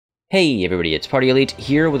Hey everybody, it's Party Elite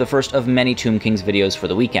here with the first of many Tomb Kings videos for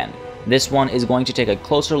the weekend. This one is going to take a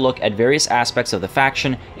closer look at various aspects of the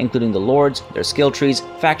faction, including the lords, their skill trees,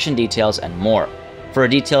 faction details, and more. For a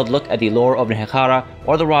detailed look at the lore of Nehekhara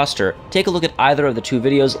or the roster, take a look at either of the two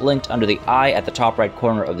videos linked under the eye at the top right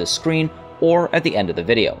corner of the screen or at the end of the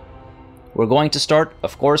video. We're going to start,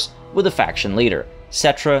 of course, with the faction leader,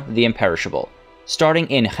 Settra the Imperishable. Starting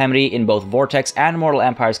in Khemri in both Vortex and Mortal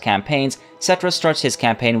Empire's campaigns, Settra starts his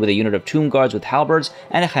campaign with a unit of Tomb Guards with halberds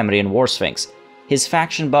and a Khemrian War Sphinx. His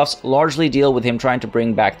faction buffs largely deal with him trying to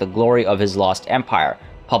bring back the glory of his lost empire,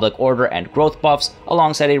 public order and growth buffs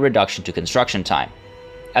alongside a reduction to construction time.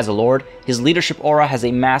 As a lord, his leadership aura has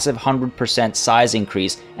a massive 100% size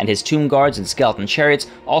increase, and his Tomb Guards and Skeleton Chariots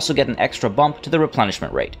also get an extra bump to the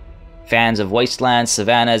replenishment rate. Fans of wastelands,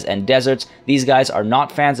 savannas, and deserts, these guys are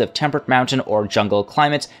not fans of temperate mountain or jungle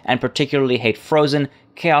climates and particularly hate frozen,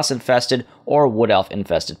 chaos-infested, or wood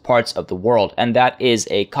elf-infested parts of the world, and that is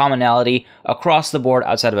a commonality across the board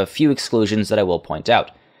outside of a few exclusions that I will point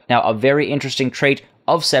out. Now, a very interesting trait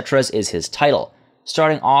of Settra's is his title.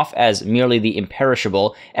 Starting off as merely the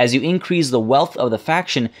Imperishable, as you increase the wealth of the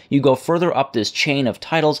faction, you go further up this chain of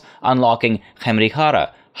titles, unlocking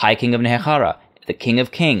Khemrikhara, High King of Nehekhara, the King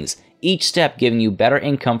of Kings, each step giving you better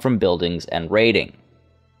income from buildings and raiding.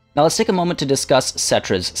 Now let's take a moment to discuss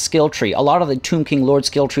Settra's skill tree. A lot of the Tomb King Lord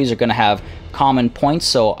skill trees are going to have common points,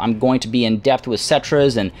 so I'm going to be in depth with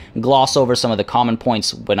Settra's and gloss over some of the common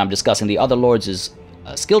points when I'm discussing the other Lords'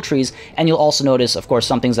 skill trees, and you'll also notice, of course,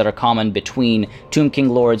 some things that are common between Tomb King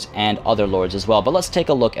Lords and other Lords as well. But let's take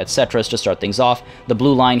a look at Settra's to start things off. The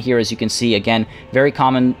blue line here, as you can see, again, very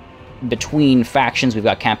common between factions. We've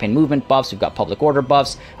got campaign movement buffs, we've got public order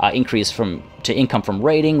buffs, increase to income from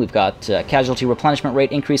raiding, we've got casualty replenishment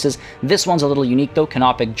rate increases. This one's a little unique though,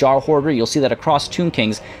 Canopic Jar Hoarder. You'll see that across Tomb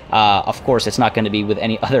Kings. Of course, it's not going to be with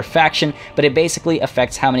any other faction, but it basically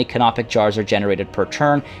affects how many Canopic Jars are generated per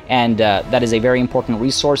turn, and that is a very important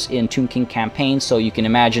resource in Tomb King campaigns, so you can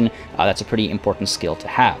imagine that's a pretty important skill to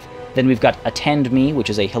have. Then we've got Attend Me, which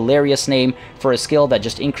is a hilarious name for a skill that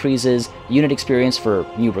just increases unit experience for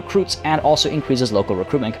new recruits and also increases local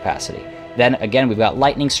recruitment capacity. Then again, we've got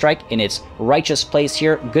Lightning Strike in its righteous place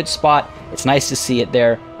here. Good spot. It's nice to see it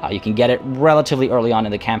there. You can get it relatively early on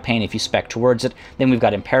in the campaign if you spec towards it. Then we've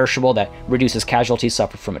got Imperishable that reduces casualties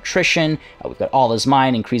suffered from attrition. We've got All Is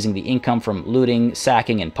Mine, increasing the income from looting,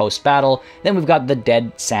 sacking, and post-battle. Then we've got the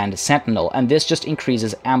Dead Sand Sentinel, and this just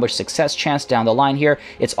increases ambush success chance down the line here.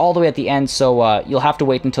 It's all the way at the end, so you'll have to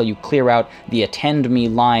wait until you clear out the Attend Me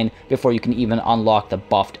line before you can even unlock the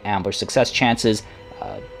buffed ambush success chances.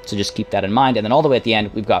 So just keep that in mind. And then all the way at the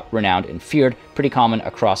end, we've got Renowned and Feared, pretty common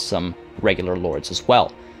across some regular lords as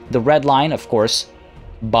well. The red line, of course,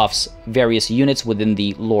 buffs various units within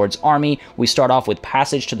the Lord's army. We start off with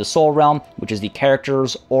Passage to the Soul Realm, which is the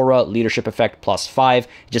character's aura leadership effect +5,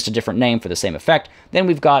 just a different name for the same effect. Then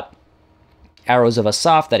we've got Arrows of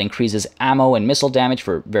Asaf that increases ammo and missile damage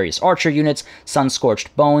for various archer units.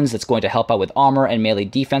 Sun-Scorched Bones that's going to help out with armor and melee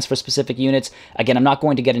defense for specific units. Again, I'm not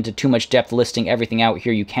going to get into too much depth listing everything out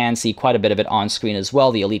here. You can see quite a bit of it on screen as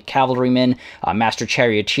well. The Elite Cavalrymen, Master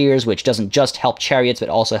Charioteers, which doesn't just help chariots but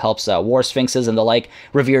also helps War Sphinxes and the like.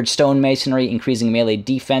 Revered Stone Masonry, increasing melee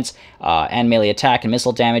defense and melee attack and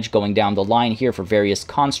missile damage going down the line here for various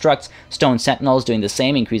constructs. Stone Sentinels doing the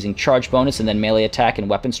same, increasing charge bonus and then melee attack and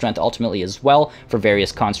weapon strength ultimately as well for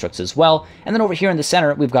various constructs as well. And then over here in the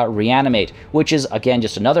center, we've got Reanimate, which is, again,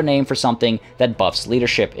 just another name for something that buffs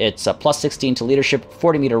leadership. It's a +16 to leadership,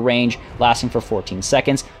 40-meter range, lasting for 14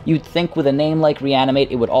 seconds. You'd think with a name like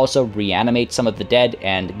Reanimate, it would also reanimate some of the dead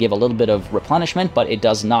and give a little bit of replenishment, but it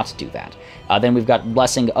does not do that. Then we've got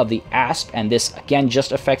Blessing of the Asp, and this, again,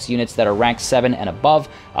 just affects units that are rank 7 and above.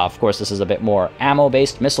 Of course, this is a bit more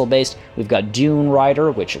ammo-based, missile-based. We've got Dune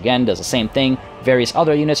Rider, which, again, does the same thing. Various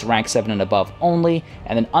other units, rank 7 and above only.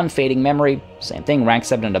 And then Unfading Memory, same thing, rank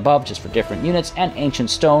 7 and above, just for different units. And Ancient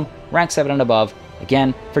Stone, rank 7 and above,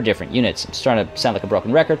 again, for different units. I'm starting to sound like a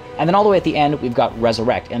broken record. And then all the way at the end, we've got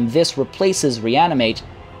Resurrect, and this replaces Reanimate,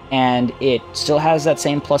 and it still has that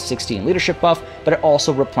same +16 leadership buff, but it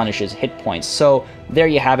also replenishes hit points. So there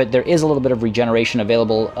you have it. There is a little bit of regeneration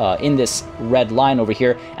available in this red line over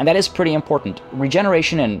here, and that is pretty important.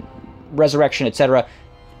 Regeneration and resurrection, etc.,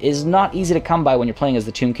 is not easy to come by when you're playing as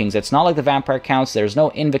the Tomb Kings. It's not like the Vampire Counts. There's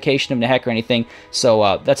no Invocation of Nehek or anything,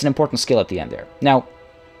 so that's an important skill at the end there. Now,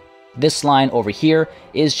 this line over here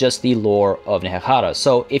is just the lore of Nehekhara.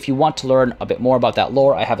 So if you want to learn a bit more about that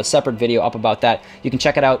lore, I have a separate video up about that. You can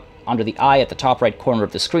check it out under the eye at the top right corner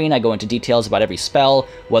of the screen. I go into details about every spell,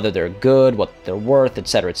 whether they're good, what they're worth,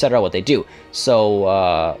 etc., what they do.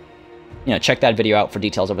 So check that video out for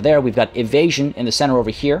details over there. We've got Evasion in the center over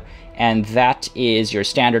here, and that is your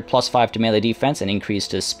standard +5 to melee defense and increase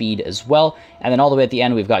to speed as well. And then all the way at the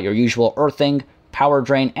end, we've got your usual Earthing, Power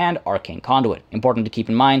Drain, and Arcane Conduit. Important to keep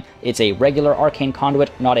in mind, it's a regular Arcane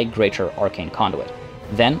Conduit, not a Greater Arcane Conduit.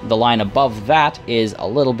 Then the line above that is a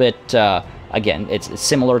little bit, again, it's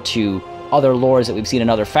similar to other lords that we've seen in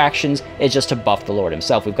other factions. It's just to buff the lord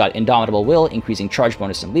himself. We've got Indomitable Will, increasing charge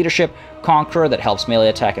bonus and leadership, Conqueror, that helps melee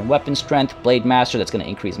attack and weapon strength, Blade Master, that's going to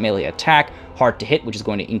increase melee attack, Hard to Hit, which is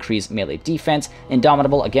going to increase melee defense,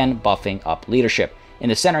 Indomitable, again, buffing up leadership. In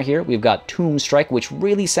the center here, we've got Tomb Strike, which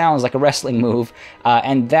really sounds like a wrestling move,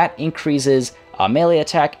 and that increases melee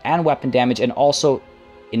attack and weapon damage, and also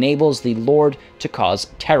enables the Lord to cause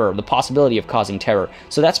terror, the possibility of causing terror.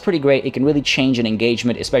 So that's pretty great. It can really change an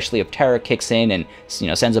engagement, especially if terror kicks in and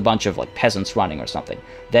sends a bunch of like peasants running or something.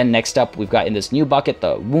 Then next up, we've got in this new bucket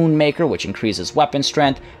the Wound Maker, which increases weapon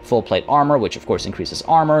strength, Full Plate Armor, which of course increases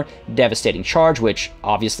armor, Devastating Charge, which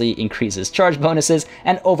obviously increases charge bonuses,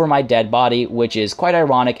 and Over My Dead Body, which is quite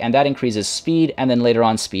ironic, and that increases speed, and then later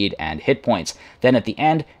on speed and hit points. Then at the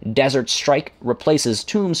end, Desert Strike replaces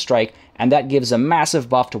Tomb Strike, and that gives a massive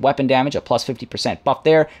buff to weapon damage, a plus 50% buff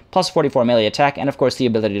there, plus 44 melee attack, and of course the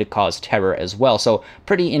ability to cause terror as well. So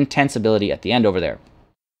pretty intense ability at the end over there.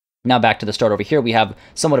 Now back to the start over here, we have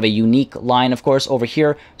somewhat of a unique line, of course, over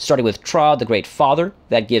here, starting with Tra, the Great Father.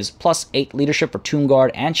 That gives plus 8 leadership for Tomb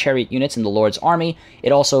Guard and Chariot units in the Lord's army.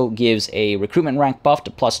 It also gives a recruitment rank buff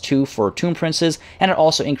to plus 2 for Tomb Princes, and it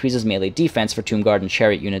also increases melee defense for Tomb Guard and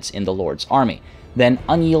Chariot units in the Lord's army. Then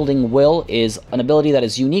Unyielding Will is an ability that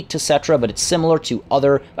is unique to Settra, but it's similar to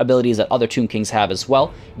other abilities that other Tomb Kings have as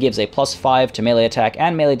well. It gives a plus 5 to melee attack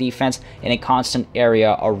and melee defense in a constant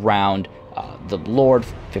area around the Lord,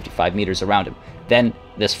 55 meters around him. Then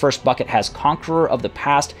this first bucket has Conqueror of the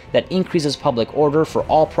Past that increases public order for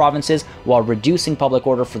all provinces while reducing public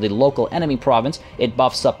order for the local enemy province. It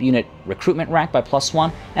buffs up unit recruitment rank by plus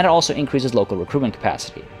 1, and it also increases local recruitment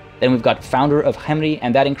capacity. Then we've got Founder of Hemri,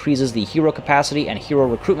 and that increases the hero capacity and hero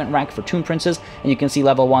recruitment rank for Tomb Princes, and you can see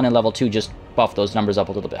level 1 and level 2 just buff those numbers up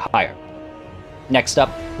a little bit higher. Next up,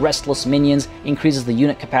 Restless Minions increases the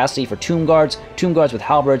unit capacity for Tomb Guards with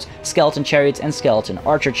Halberds, Skeleton Chariots, and Skeleton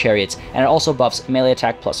Archer Chariots, and it also buffs melee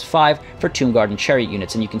attack plus 5 for Tomb Guard and Chariot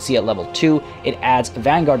units, and you can see at level 2, it adds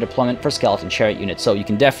Vanguard deployment for Skeleton Chariot units, so you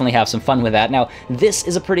can definitely have some fun with that. Now, this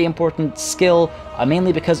is a pretty important skill,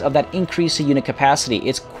 mainly because of that increase to unit capacity.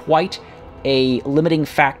 It's quite a limiting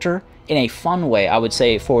factor in a fun way, I would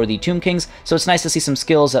say, for the Tomb Kings, so it's nice to see some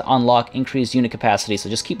skills that unlock increased unit capacity, so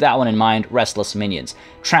just keep that one in mind, Restless Minions.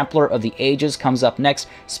 Trampler of the Ages comes up next,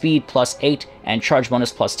 speed plus 8 and charge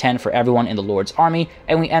bonus plus 10 for everyone in the Lord's army,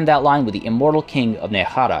 and we end that line with the Immortal King of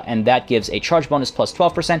Nehara, and that gives a charge bonus plus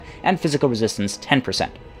 12% and physical resistance 10%.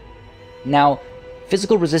 Now,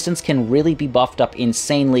 physical resistance can really be buffed up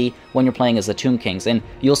insanely when you're playing as the Tomb Kings, and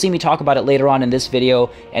you'll see me talk about it later on in this video,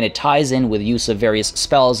 and it ties in with use of various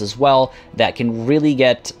spells as well that can really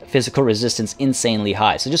get physical resistance insanely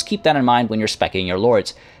high. So just keep that in mind when you're speccing your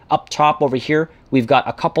lords. Up top over here, we've got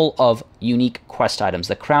a couple of unique quest items.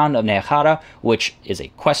 The Crown of Nehara, which is a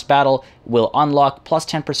quest battle, will unlock plus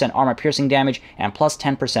 10% armor piercing damage and plus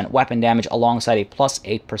 10% weapon damage alongside a plus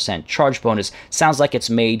 8% charge bonus. Sounds like it's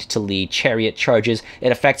made to lead chariot charges.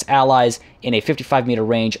 It affects allies in a 55-meter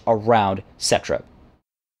range around Settra.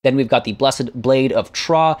 Then we've got the Blessed Blade of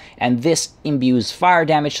Tra, and this imbues fire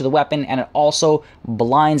damage to the weapon, and it also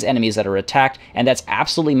blinds enemies that are attacked, and that's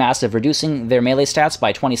absolutely massive. Reducing their melee stats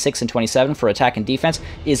by 26 and 27 for attack and defense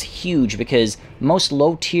is huge, because most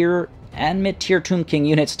low-tier and mid-tier Tomb King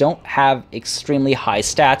units don't have extremely high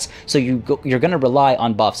stats, so you're going to rely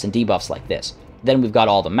on buffs and debuffs like this. Then we've got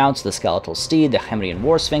all the mounts, the Skeletal Steed, the Hemrian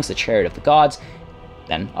War Sphinx, the Chariot of the Gods.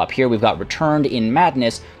 Then up here we've got Returned in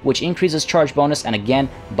Madness, which increases charge bonus and again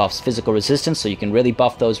buffs physical resistance, so you can really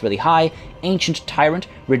buff those really high. Ancient Tyrant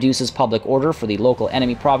reduces public order for the local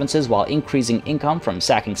enemy provinces while increasing income from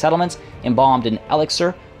sacking settlements. Embalmed in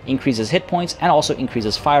Elixir increases hit points and also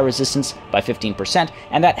increases fire resistance by 15%,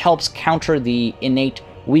 and that helps counter the innate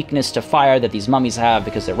weakness to fire that these mummies have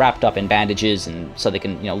because they're wrapped up in bandages, and so they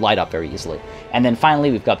can, light up very easily. And then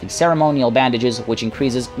finally, we've got the Ceremonial Bandages, which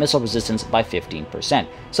increases missile resistance by 15%.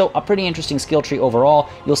 So a pretty interesting skill tree overall.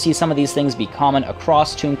 You'll see some of these things be common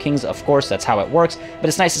across Tomb Kings, of course, that's how it works, but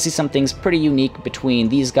it's nice to see some things pretty unique between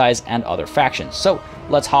these guys and other factions. So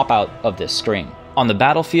let's hop out of this screen. On the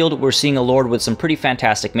battlefield, we're seeing a lord with some pretty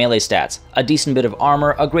fantastic melee stats. A decent bit of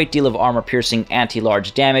armor, a great deal of armor piercing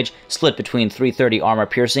anti-large damage, split between 330 armor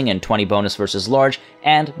piercing and 20 bonus versus large,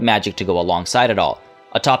 and magic to go alongside it all.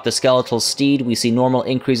 Atop the Skeletal Steed, we see normal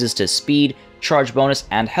increases to speed, charge bonus,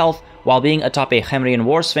 and health, while being atop a Khemrian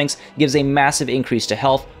War Sphinx gives a massive increase to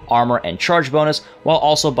health, armor, and charge bonus, while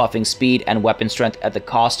also buffing speed and weapon strength at the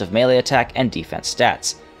cost of melee attack and defense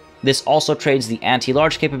stats. This also trades the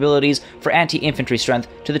anti-large capabilities for anti-infantry strength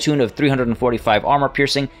to the tune of 345 armor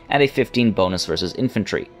piercing and a 15 bonus versus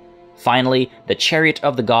infantry. Finally, the Chariot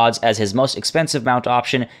of the Gods as his most expensive mount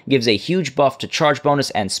option gives a huge buff to charge bonus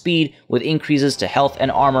and speed, with increases to health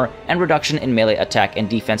and armor, and reduction in melee attack and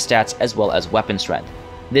defense stats as well as weapon strength.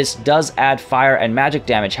 This does add fire and magic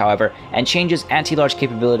damage, however, and changes anti-large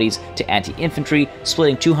capabilities to anti-infantry,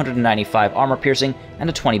 splitting 295 armor piercing and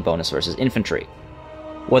a 20 bonus versus infantry.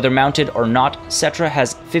 Whether mounted or not, Settra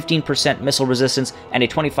has 15% missile resistance and a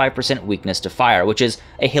 25% weakness to fire, which is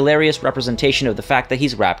a hilarious representation of the fact that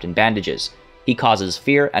he's wrapped in bandages. He causes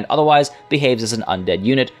fear and otherwise behaves as an undead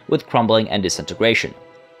unit with crumbling and disintegration.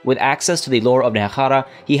 With access to the lore of Nehakhara,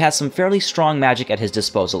 he has some fairly strong magic at his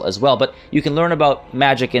disposal as well, but you can learn about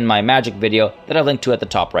magic in my magic video that I've linked to at the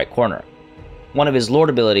top right corner. One of his Lord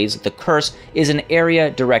abilities, the Curse, is an area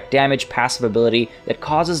direct damage passive ability that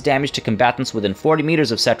causes damage to combatants within 40 meters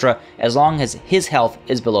of Settra as long as his health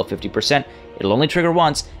is below 50%. It'll only trigger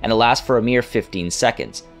once, and it lasts for a mere 15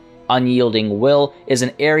 seconds. Unyielding Will is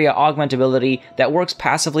an area augment ability that works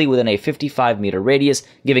passively within a 55-meter radius,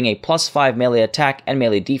 giving a +5 melee attack and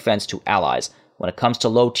melee defense to allies. When it comes to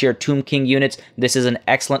low-tier Tomb King units, this is an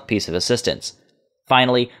excellent piece of assistance.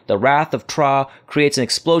 Finally, the Wrath of Tra creates an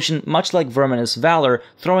explosion much like Verminous Valor,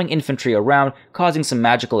 throwing infantry around, causing some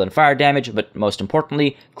magical and fire damage, but most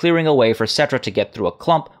importantly, clearing a way for Settra to get through a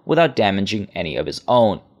clump without damaging any of his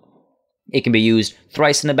own. It can be used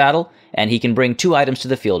thrice in a battle, and he can bring 2 items to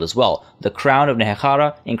the field as well. The Crown of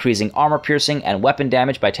Nehakhara, increasing armor piercing and weapon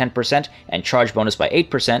damage by 10% and charge bonus by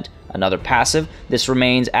 8%. Another passive, this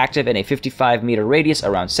remains active in a 55-meter radius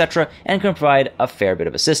around Settra and can provide a fair bit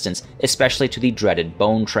of assistance, especially to the dreaded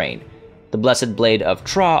Bone Train. The Blessed Blade of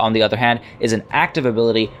Tra, on the other hand, is an active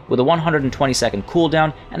ability with a 120-second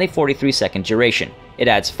cooldown and a 43-second duration. It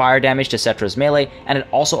adds fire damage to Settra's melee, and it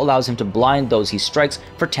also allows him to blind those he strikes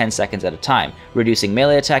for 10 seconds at a time, reducing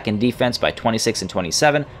melee attack and defense by 26 and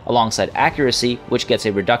 27, alongside accuracy, which gets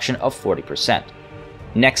a reduction of 40%.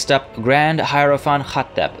 Next up, Grand Hierophant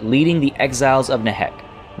Khatep, leading the Exiles of Nehek.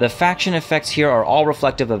 The faction effects here are all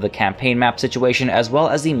reflective of the campaign map situation as well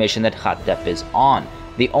as the mission that Khatep is on.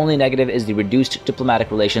 The only negative is the reduced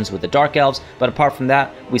diplomatic relations with the Dark Elves, but apart from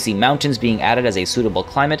that, we see mountains being added as a suitable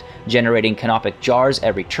climate, generating canopic jars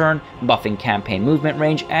every turn, buffing campaign movement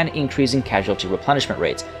range, and increasing casualty replenishment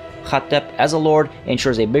rates. Khatep, as a lord,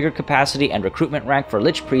 ensures a bigger capacity and recruitment rank for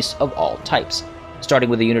Lich Priests of all types. Starting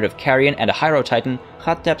with a unit of Carrion and a Hyro Titan,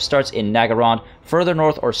 Khatep starts in Nagarond, further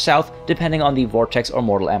north or south depending on the Vortex or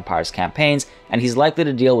Mortal Empires campaigns, and he's likely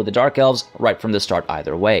to deal with the Dark Elves right from the start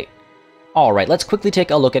either way. Alright, let's quickly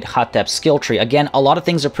take a look at Khatep's skill tree. Again, a lot of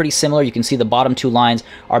things are pretty similar. You can see the bottom 2 lines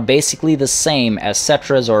are basically the same as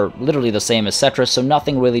Settra's, or literally the same as Settra's, so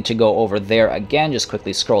nothing really to go over there. Again, just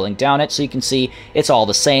quickly scrolling down it so you can see it's all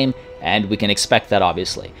the same, and we can expect that,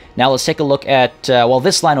 obviously. Now let's take a look at, well,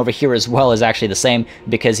 this line over here as well is actually the same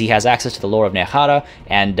because he has access to the lore of Nehakhara,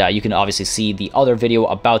 and you can obviously see the other video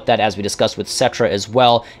about that as we discussed with Settra as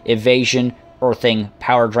well. Evasion, Earthing,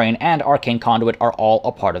 Power Drain, and Arcane Conduit are all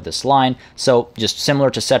a part of this line, so just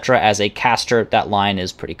similar to Settra as a caster, that line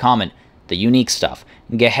is pretty common. The unique stuff.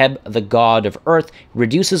 Geheb, the god of Earth,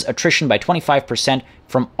 reduces attrition by 25%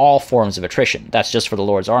 from all forms of attrition. That's just for the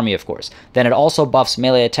Lord's army, of course. Then it also buffs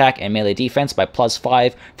melee attack and melee defense by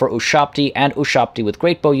 +5 for Ushabti and Ushabti with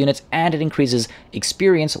Great Bow units, and it increases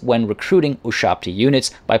experience when recruiting Ushabti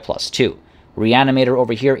units by +2. Reanimator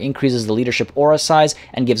over here increases the leadership aura size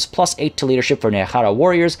and gives +8 to leadership for Nehakhara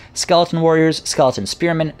warriors, skeleton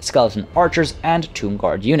spearmen, skeleton archers, and tomb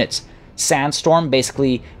guard units. Sandstorm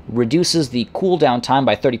basically reduces the cooldown time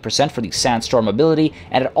by 30% for the Sandstorm ability,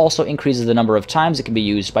 and it also increases the number of times it can be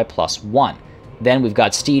used by +1. Then we've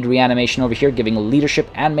got Steed Reanimation over here, giving leadership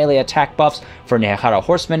and melee attack buffs for Nehakhara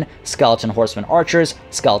horsemen, skeleton horsemen archers,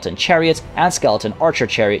 skeleton chariots, and skeleton archer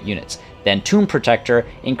chariot units. Then Tomb Protector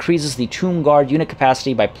increases the Tomb Guard unit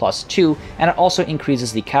capacity by +2, and it also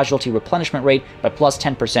increases the casualty replenishment rate by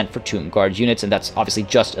 +10% for Tomb Guard units, and that's obviously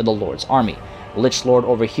just in the Lord's army. Lich Lord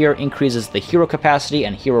over here increases the hero capacity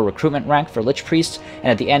and hero recruitment rank for Lich Priests,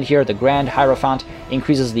 and at the end here, the Grand Hierophant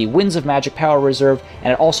increases the Winds of Magic power reserve,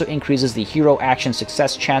 and it also increases the hero action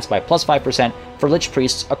success chance by +5% for Lich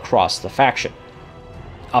Priests across the faction.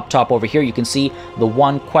 Up top over here, you can see the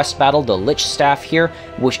one quest battle, the Lich Staff here,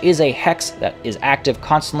 which is a hex that is active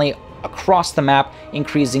constantly across the map,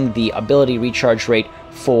 increasing the ability recharge rate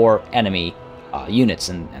for enemy units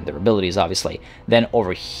and their abilities, obviously. Then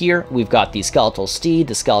over here, we've got the Skeletal Steed,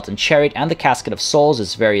 the Skeleton Chariot, and the Casket of Souls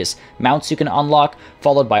as various mounts you can unlock,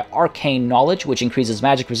 followed by Arcane Knowledge, which increases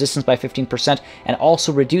magic resistance by 15%, and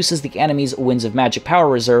also reduces the enemy's Winds of Magic power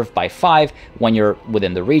reserve by 5 when you're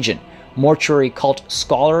within the region. Mortuary Cult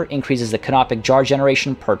Scholar increases the canopic jar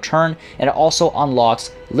generation per turn, and it also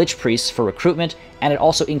unlocks Lich Priests for recruitment, and it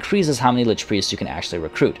also increases how many Lich Priests you can actually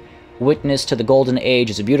recruit. Witness to the Golden Age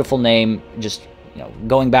is a beautiful name, just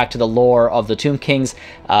going back to the lore of the Tomb Kings.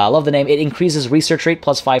 I love the name. It increases research rate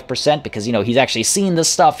plus 5% because, he's actually seen this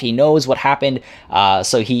stuff. He knows what happened,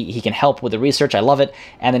 so he can help with the research. I love it.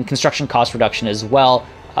 And then construction cost reduction as well,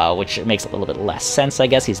 which makes a little bit less sense, I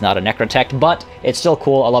guess. He's not a necrotect, but it's still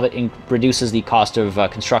cool. I love it. It reduces the cost of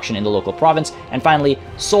construction in the local province. And finally,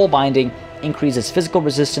 Soul Binding increases physical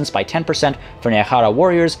resistance by 10% for Nehara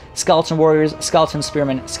warriors, skeleton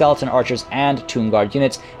spearmen, skeleton archers, and tomb guard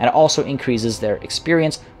units, and it also increases their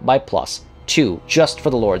experience by +2, just for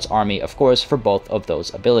the Lord's army, of course, for both of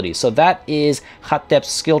those abilities. So that is Khatep's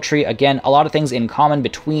skill tree. Again, a lot of things in common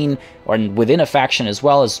between, or within a faction as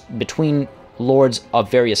well as between lords of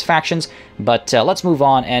various factions, but let's move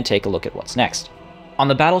on and take a look at what's next. On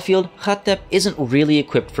the battlefield, Khatep isn't really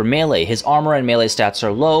equipped for melee. His armor and melee stats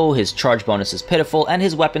are low, his charge bonus is pitiful, and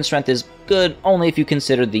his weapon strength is good only if you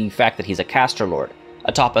consider the fact that he's a caster lord.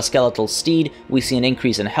 Atop a skeletal steed, we see an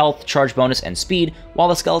increase in health, charge bonus, and speed, while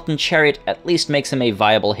the skeleton chariot at least makes him a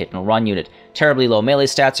viable hit-and-run unit. Terribly low melee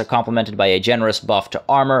stats are complemented by a generous buff to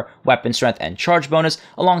armor, weapon strength, and charge bonus,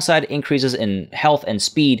 alongside increases in health and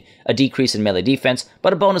speed, a decrease in melee defense,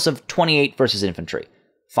 but a bonus of 28 versus infantry.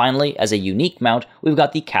 Finally, as a unique mount, we've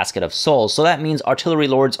got the Casket of Souls, so that means artillery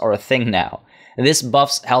lords are a thing now. This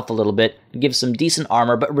buffs health a little bit, gives some decent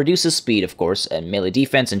armor, but reduces speed, of course, and melee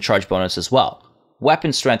defense and charge bonus as well.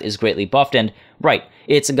 Weapon strength is greatly buffed, and right,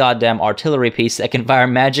 it's a goddamn artillery piece that can fire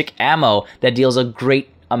magic ammo that deals a great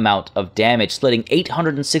amount of damage, splitting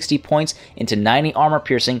 860 points into 90 armor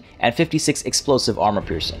piercing and 56 explosive armor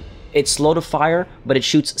piercing. It's slow to fire, but it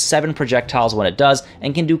shoots 7 projectiles when it does,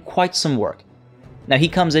 and can do quite some work. Now, he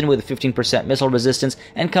comes in with 15% missile resistance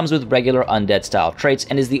and comes with regular undead style traits,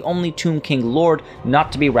 and is the only Tomb King Lord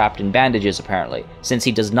not to be wrapped in bandages apparently, since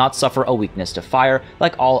he does not suffer a weakness to fire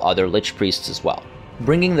like all other Lich Priests as well.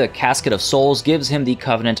 Bringing the Casket of Souls gives him the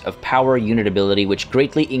Covenant of Power unit ability, which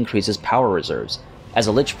greatly increases power reserves. As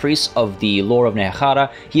a Lich Priest of the lore of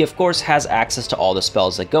Nehara, he of course has access to all the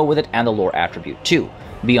spells that go with it and the lore attribute too.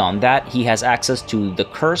 Beyond that, he has access to the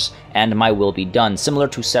Curse and My Will Be Done, similar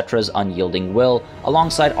to Settra's Unyielding Will,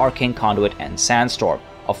 alongside Arcane Conduit and Sandstorm,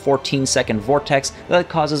 a 14-second vortex that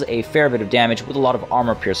causes a fair bit of damage with a lot of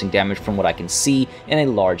armor-piercing damage from what I can see in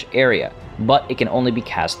a large area, but it can only be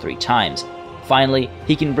cast 3 times. Finally,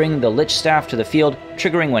 he can bring the Lich Staff to the field,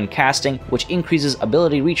 triggering when casting, which increases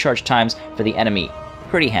ability recharge times for the enemy.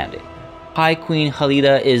 Pretty handy. High Queen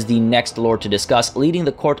Khalida is the next lord to discuss. Leading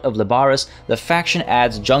the court of Libaris, the faction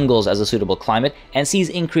adds jungles as a suitable climate and sees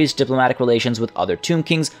increased diplomatic relations with other Tomb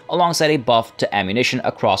Kings, alongside a buff to ammunition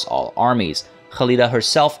across all armies. Khalida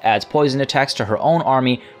herself adds poison attacks to her own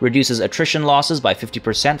army, reduces attrition losses by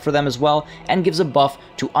 50% for them as well, and gives a buff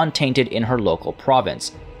to Untainted in her local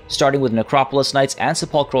province. Starting with Necropolis Knights and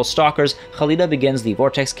Sepulchral Stalkers, Khalida begins the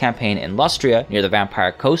Vortex campaign in Lustria, near the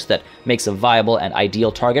Vampire Coast, that makes a viable and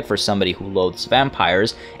ideal target for somebody who loathes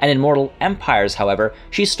vampires, and in Mortal Empires, however,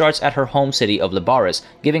 she starts at her home city of Libaris,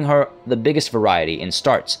 giving her the biggest variety in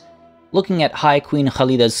starts. Looking at High Queen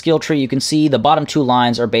Khalida's skill tree, you can see the bottom 2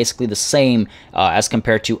 lines are basically the same as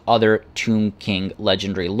compared to other Tomb King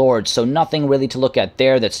legendary lords, so nothing really to look at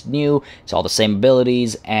there that's new. It's all the same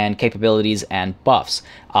abilities and capabilities and buffs.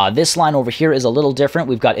 This line over here is a little different.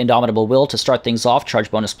 We've got Indomitable Will to start things off,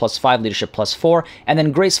 charge bonus +5, leadership +4, and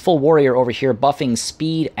then Graceful Warrior over here buffing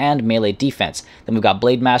speed and melee defense. Then we've got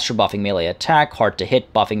Blade Master buffing melee attack, Hard to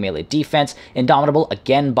Hit buffing melee defense, Indomitable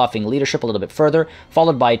again buffing leadership a little bit further,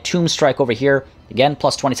 followed by Tomb Strike over here, again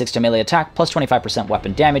 +26 to melee attack, +25%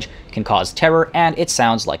 weapon damage, can cause terror, and it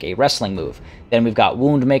sounds like a wrestling move. Then we've got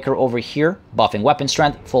Woundmaker over here, buffing weapon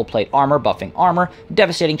strength, full plate armor, buffing armor,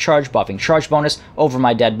 Devastating Charge, buffing charge bonus, Over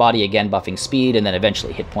My Dead Body, again buffing speed, and then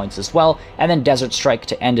eventually hit points as well, and then Desert Strike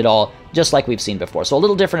to end it all, just like we've seen before. So a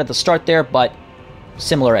little different at the start there, but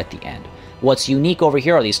similar at the end. What's unique over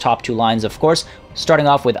here are these top 2 lines, of course. Starting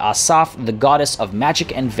off with Asaf, the goddess of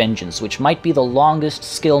magic and vengeance, which might be the longest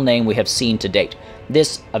skill name we have seen to date.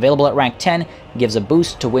 This, available at rank 10, gives a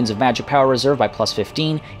boost to Winds of Magic Power Reserve by plus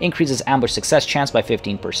 15, increases ambush success chance by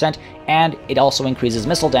 15%, and it also increases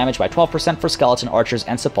missile damage by 12% for skeleton archers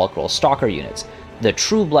and sepulchral stalker units. The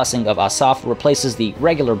true blessing of Asaf replaces the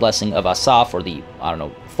regular blessing of Asaf, or the,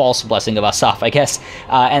 false blessing of Asaf, I guess,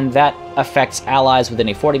 and that affects allies within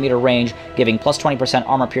a 40-meter range, giving plus 20%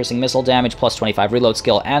 armor-piercing missile damage, plus 25 reload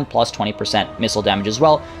skill, and plus 20% missile damage as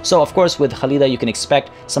well. So, of course, with Khalida, you can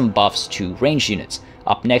expect some buffs to ranged units.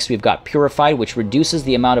 Up next, we've got Purified, which reduces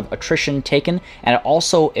the amount of attrition taken, and it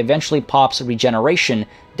also eventually pops regeneration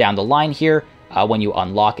down the line here when you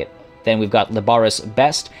unlock it. Then we've got Libaris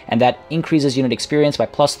Best, and that increases unit experience by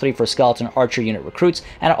plus 3 for skeleton archer unit recruits,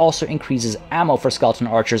 and it also increases ammo for skeleton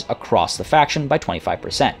archers across the faction by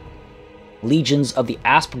 25%. Legions of the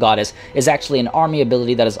Asp Goddess is actually an army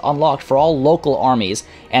ability that is unlocked for all local armies,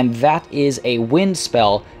 and that is a wind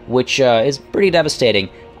spell, which is pretty devastating.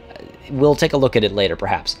 We'll take a look at it later,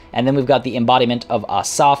 perhaps. And then we've got the Embodiment of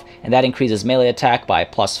Asaf, and that increases melee attack by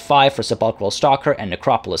plus 5 for Sepulchral Stalker and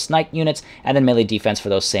Necropolis Knight units, and then melee defense for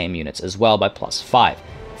those same units as well by plus 5.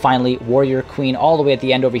 Finally, Warrior Queen, all the way at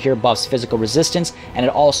the end over here, buffs physical resistance, and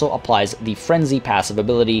it also applies the Frenzy passive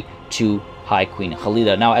ability to High Queen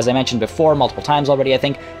Khalida. Now, as I mentioned before, multiple times already, I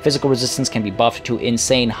think, physical resistance can be buffed to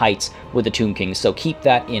insane heights with the Tomb Kings, so keep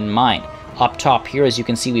that in mind. Up top here, as you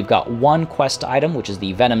can see, we've got one quest item, which is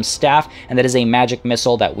the Venom Staff, and that is a magic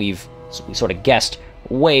missile that we sort of guessed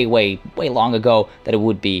way long ago that it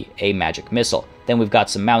would be a magic missile. Then we've got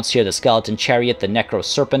some mounts here, the Skeleton Chariot, the Necro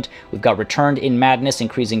Serpent. We've got Returned in Madness,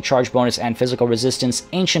 increasing charge bonus and physical resistance.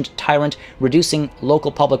 Ancient Tyrant, reducing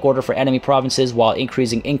local public order for enemy provinces while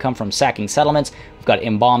increasing income from sacking settlements. We've got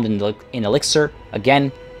Embalmed in Elixir,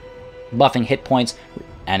 again, buffing hit points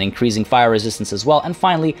and increasing fire resistance as well. And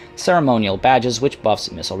finally, Ceremonial Badges, which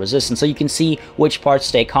buffs missile resistance. So you can see which parts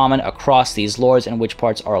stay common across these lords and which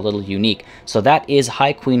parts are a little unique. So that is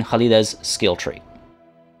High Queen Khalida's skill tree.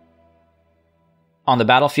 On the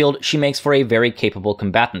battlefield, she makes for a very capable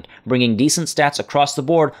combatant, bringing decent stats across the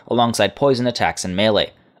board alongside poison attacks and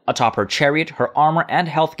melee. Atop her chariot, her armor and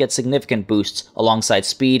health get significant boosts alongside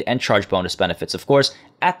speed and charge bonus benefits, of course,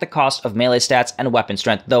 at the cost of melee stats and weapon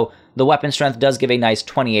strength, though the weapon strength does give a nice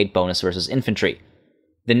 28 bonus versus infantry.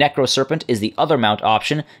 The Necro Serpent is the other mount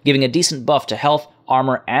option, giving a decent buff to health,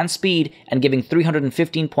 armor, and speed, and giving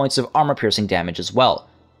 315 points of armor-piercing damage as well.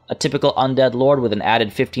 A typical undead lord with an added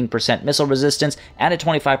 15% missile resistance and a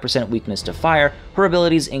 25% weakness to fire, her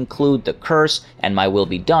abilities include the Curse and My Will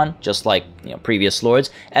Be Done, just like previous lords,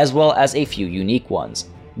 as well as a few unique ones.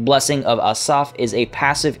 Blessing of Asaf is a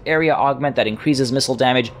passive area augment that increases missile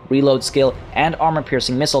damage, reload skill, and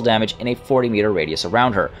armor-piercing missile damage in a 40-meter radius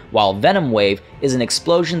around her, while Venom Wave is an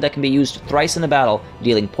explosion that can be used thrice in a battle,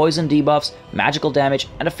 dealing poison debuffs, magical damage,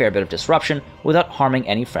 and a fair bit of disruption without harming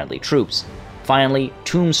any friendly troops. Finally,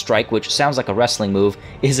 Tomb Strike, which sounds like a wrestling move,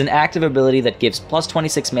 is an active ability that gives plus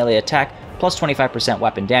 26 melee attack, plus 25%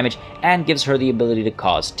 weapon damage, and gives her the ability to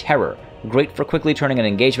cause terror, great for quickly turning an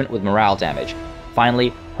engagement with morale damage.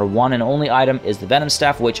 Finally, her one and only item is the Venom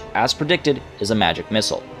Staff, which, as predicted, is a magic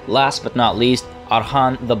missile. Last but not least,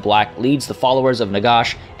 Arkhan the Black leads the followers of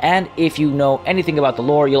Nagash, and if you know anything about the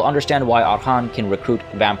lore, you'll understand why Arkhan can recruit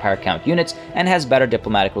Vampire Count units and has better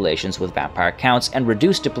diplomatic relations with Vampire Counts and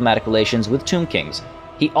reduced diplomatic relations with Tomb Kings.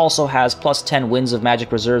 He also has plus 10 Winds of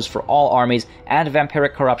Magic reserves for all armies, and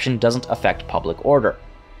Vampiric Corruption doesn't affect public order.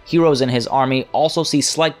 Heroes in his army also see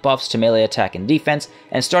slight buffs to melee attack and defense,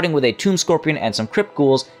 and starting with a Tomb Scorpion and some Crypt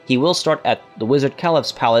Ghouls, he will start at the Wizard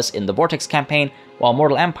Caliph's Palace in the Vortex campaign, while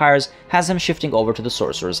Mortal Empires has him shifting over to the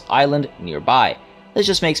Sorcerer's Island nearby. This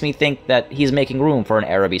just makes me think that he's making room for an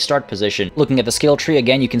Araby start position. Looking at the skill tree,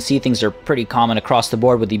 again, you can see things are pretty common across the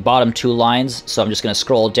board with the bottom two lines, so I'm just going to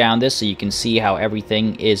scroll down this so you can see how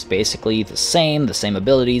everything is basically the same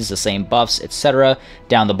abilities, the same buffs, etc.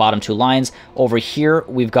 down the bottom two lines. Over here,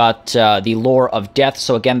 we've got the Lore of Death,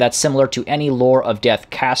 so again, that's similar to any Lore of Death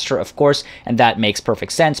caster, of course, and that makes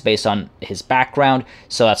perfect sense based on his background.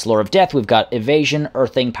 So that's Lore of Death. We've got Evasion,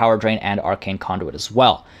 Earthing, Power Drain, and Arcane Conduit as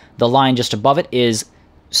well. The line just above it is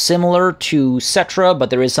similar to Settra,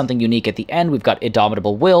 but there is something unique at the end. We've got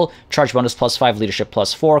Indomitable Will, Charge Bonus +5, Leadership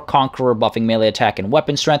 +4, Conqueror buffing melee attack and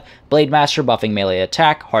weapon strength, Blade Master buffing melee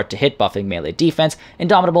attack, Hard to Hit buffing melee defense,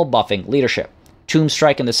 Indomitable buffing leadership. Tomb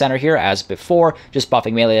Strike in the center here, as before, just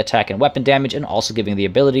buffing melee attack and weapon damage, and also giving the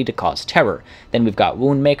ability to cause terror. Then we've got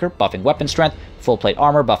Wound Maker, buffing weapon strength, Full Plate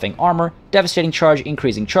Armor, buffing armor, Devastating Charge,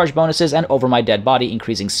 increasing charge bonuses, and Over My Dead Body,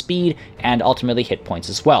 increasing speed, and ultimately hit points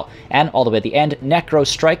as well. And all the way at the end, Necro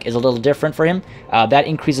Strike is a little different for him. That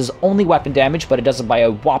increases only weapon damage, but it does it by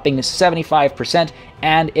a whopping 75%,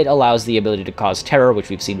 and it allows the ability to cause terror, which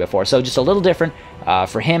we've seen before. So just a little different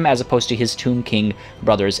for him as opposed to his Tomb King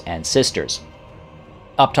brothers and sisters.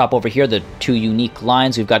 Up top over here, the two unique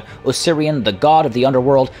lines, we've got Osirian, the God of the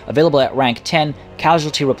Underworld, available at rank 10,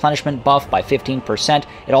 casualty replenishment buff by 15%.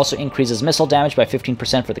 It also increases missile damage by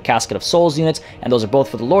 15% for the Casket of Souls units, and those are both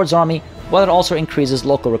for the Lord's Army, while it also increases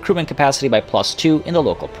local recruitment capacity by +2 in the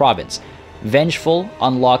local province. Vengeful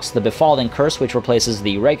unlocks the Befalling Curse, which replaces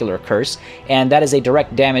the regular curse, and that is a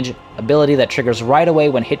direct damage ability that triggers right away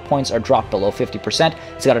when hit points are dropped below 50%.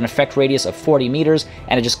 It's got an effect radius of 40 meters,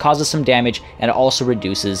 and it just causes some damage, and it also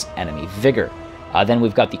reduces enemy vigor. Then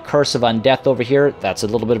we've got the Curse of Undeath over here. That's a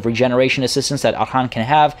little bit of regeneration assistance that Arkhan can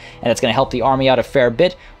have, and it's going to help the army out a fair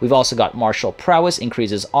bit. We've also got Martial Prowess,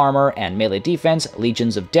 increases armor and melee defense,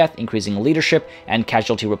 Legions of Death, increasing leadership and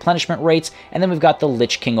casualty replenishment rates, and then we've got the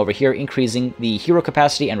Lich King over here, increasing the hero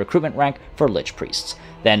capacity and recruitment rank for Lich Priests.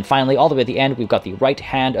 Then finally, all the way at the end, we've got the Right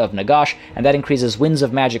Hand of Nagash, and that increases Winds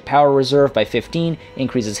of Magic Power Reserve by 15,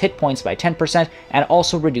 increases hit points by 10%, and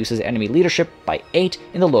also reduces enemy leadership by 8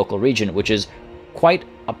 in the local region, which is quite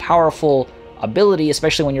a powerful ability,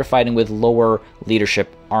 especially when you're fighting with lower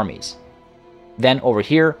leadership armies. Then over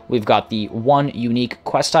here, we've got the one unique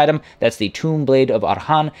quest item, that's the Tomb Blade of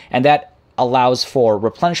Arkhan, and that allows for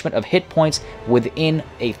replenishment of hit points within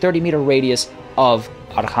a 30-meter radius of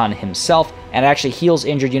Arkhan himself, and it actually heals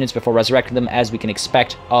injured units before resurrecting them, as we can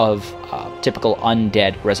expect of typical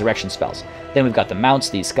undead resurrection spells. Then we've got the mounts,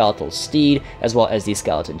 the Skeletal Steed, as well as the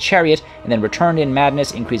Skeleton Chariot, and then Returned in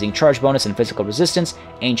Madness, increasing charge bonus and physical resistance,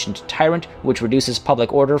 Ancient Tyrant, which reduces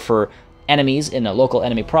public order for enemies in a local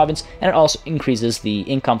enemy province, and it also increases the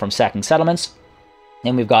income from sacking settlements.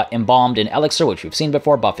 Then we've got Embalmed in Elixir, which we've seen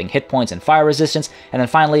before, buffing hit points and fire resistance. And then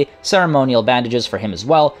finally, Ceremonial Bandages for him as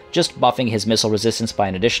well, just buffing his missile resistance by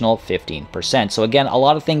an additional 15%. So again, a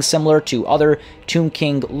lot of things similar to other Tomb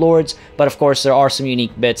King lords, but of course there are some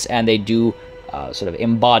unique bits, and they do sort of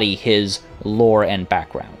embody his lore and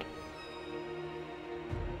background.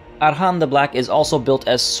 Arkhan the Black is also built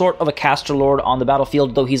as sort of a caster lord on the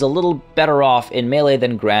battlefield, though he's a little better off in melee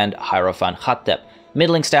than Grand Hierophant Khatep.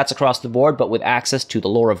 Middling stats across the board, but with access to the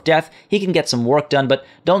Lore of Death, he can get some work done, but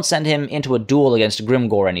don't send him into a duel against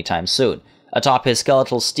Grimgor anytime soon. Atop his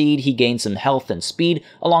Skeletal Steed, he gains some health and speed,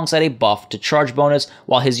 alongside a buff to charge bonus,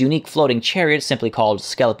 while his unique floating chariot, simply called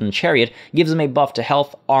Skeleton Chariot, gives him a buff to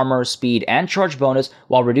health, armor, speed, and charge bonus,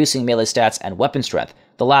 while reducing melee stats and weapon strength,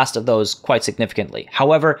 the last of those quite significantly.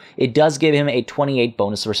 However, it does give him a 28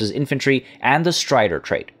 bonus versus infantry and the Strider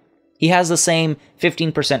trait. He has the same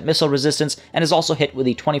 15% missile resistance, and is also hit with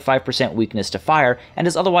a 25% weakness to fire, and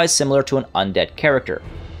is otherwise similar to an undead character.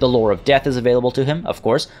 The Lore of Death is available to him, of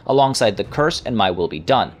course, alongside the Curse and My Will Be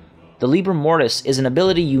Done. The Liber Mortis is an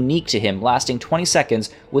ability unique to him, lasting 20 seconds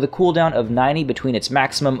with a cooldown of 90 between its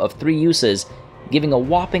maximum of 3 uses, giving a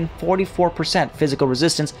whopping 44% physical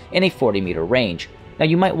resistance in a 40-meter range. Now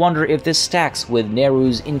you might wonder if this stacks with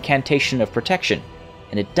Neru's Incantation of Protection,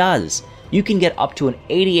 and it does. You can get up to an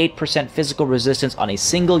 88% physical resistance on a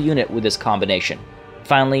single unit with this combination.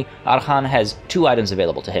 Finally, Arkhan has 2 items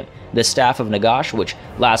available to him: the Staff of Nagash, which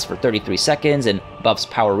lasts for 33 seconds and buffs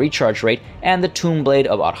power recharge rate, and the Tomb Blade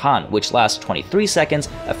of Arkhan, which lasts 23 seconds,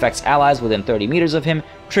 affects allies within 30 meters of him,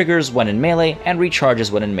 triggers when in melee, and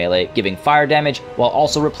recharges when in melee, giving fire damage while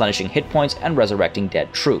also replenishing hit points and resurrecting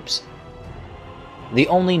dead troops. The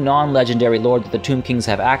only non-legendary lord that the Tomb Kings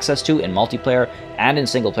have access to in multiplayer, and in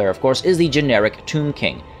single player of course, is the generic Tomb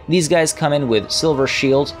King. These guys come in with silver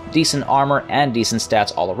shields, decent armor, and decent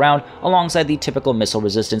stats all around, alongside the typical missile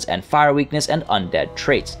resistance and fire weakness and undead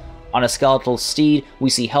traits. On a Skeletal Steed, we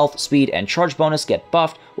see health, speed, and charge bonus get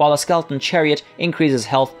buffed, while a Skeleton Chariot increases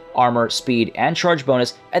health, armor, speed, and charge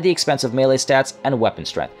bonus at the expense of melee stats and weapon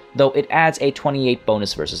strength, though it adds a 28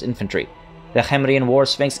 bonus versus infantry. The Khemrian War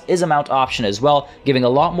Sphinx is a mount option as well, giving a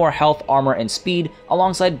lot more health, armor, and speed,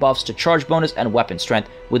 alongside buffs to charge bonus and weapon strength,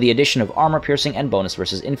 with the addition of armor piercing and bonus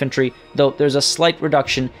versus infantry, though there's a slight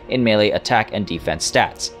reduction in melee attack and defense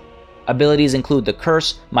stats. Abilities include the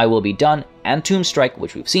Curse, My Will Be Done, and Tomb Strike,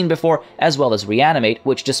 which we've seen before, as well as Reanimate,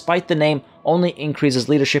 which despite the name only increases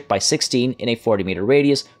leadership by 16 in a 40-meter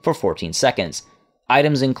radius for 14 seconds.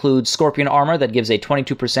 Items include Scorpion Armor that gives a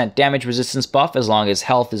 22% damage resistance buff as long as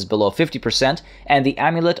health is below 50%, and the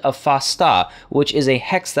Amulet of Fasta, which is a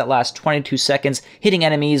hex that lasts 22 seconds, hitting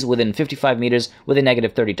enemies within 55 meters with a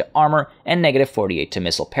negative 30 to armor and negative 48 to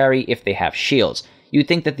missile parry if they have shields. You'd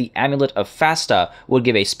think that the Amulet of Fasta would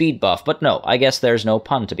give a speed buff, but no, I guess there's no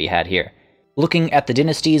pun to be had here. Looking at the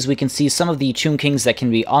dynasties, we can see some of the Tomb Kings that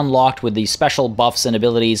can be unlocked with the special buffs and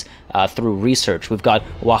abilities through research. We've got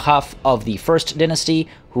Wahaf of the First Dynasty,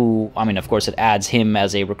 who, I mean, of course, it adds him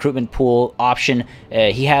as a recruitment pool option.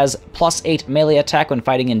 He has plus 8 melee attack when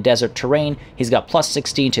fighting in desert terrain. He's got plus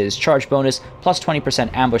 16 to his charge bonus, plus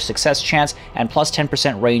 20% ambush success chance, and plus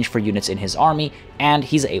 10% range for units in his army, and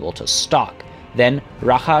he's able to stalk. Then,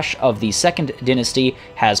 Rahash of the Second Dynasty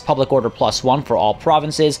has Public Order +1 for all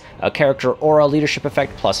provinces, a Character Aura Leadership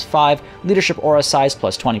Effect +5, Leadership Aura Size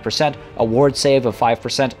 +20%, a Ward Save of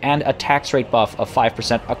 5%, and a Tax Rate buff of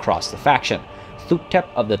 5% across the faction. Khatep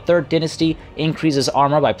of the Third Dynasty increases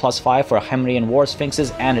armor by +5 for Hemrian War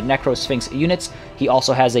Sphinxes and Necro Sphinx units. He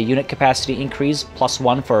also has a unit capacity increase,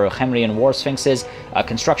 +1 for Hemrian War Sphinxes.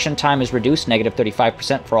 Construction time is reduced, negative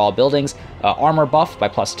 35% for all buildings. Armor buff by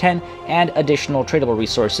 +10, and additional tradable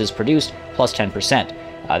resources produced, +10%.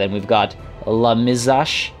 Then we've got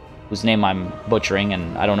Lamizash, whose name I'm butchering,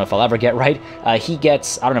 and I don't know if I'll ever get right. He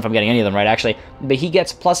gets, I don't know if I'm getting any of them right, actually, but he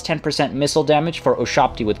gets plus 10% missile damage for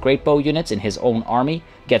Ushapti with Great Bow units in his own army,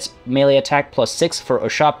 gets melee attack +6 for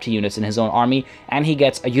Ushapti units in his own army, and he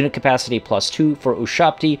gets a unit capacity +2 for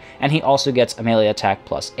Ushapti, and he also gets a melee attack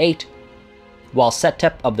 +8. While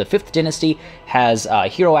Khatep of the 5th Dynasty has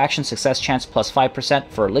Hero Action Success Chance +5%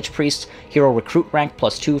 for Lich Priests, Hero Recruit Rank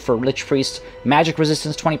 +2 for Lich Priests, Magic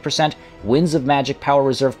Resistance 20%, Winds of Magic Power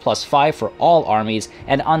Reserve +5 for all armies,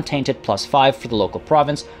 and Untainted +5 for the local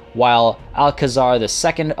province, while Alcazar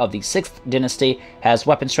II of the 6th Dynasty has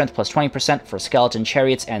Weapon Strength +20% for Skeleton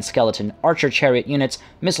Chariots and Skeleton Archer Chariot units,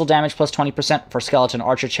 Missile Damage +20% for Skeleton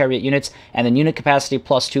Archer Chariot units, and then Unit Capacity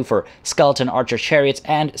 +2 for Skeleton Archer Chariots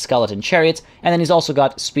and Skeleton Chariots, and then he's also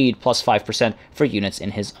got Speed +5% for units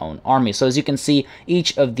in his own army. So as you can see,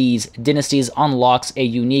 each of these dynasties unlocks a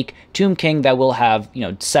unique Tomb King that will have,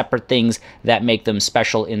 separate things that make them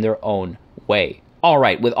special in their own way.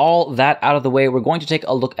 Alright, with all that out of the way, we're going to take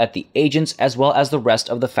a look at the agents as well as the rest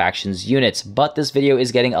of the faction's units, but this video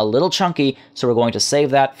is getting a little chunky, so we're going to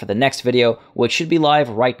save that for the next video, which should be live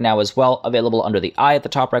right now as well, available under the eye at the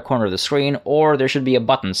top right corner of the screen, or there should be a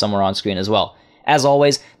button somewhere on screen as well. As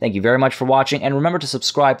always, thank you very much for watching, and remember to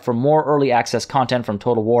subscribe for more early access content from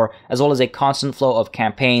Total War, as well as a constant flow of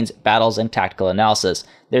campaigns, battles, and tactical analysis.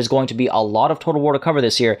 There's going to be a lot of Total War to cover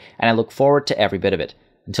this year, and I look forward to every bit of it.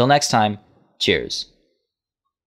 Until next time, cheers.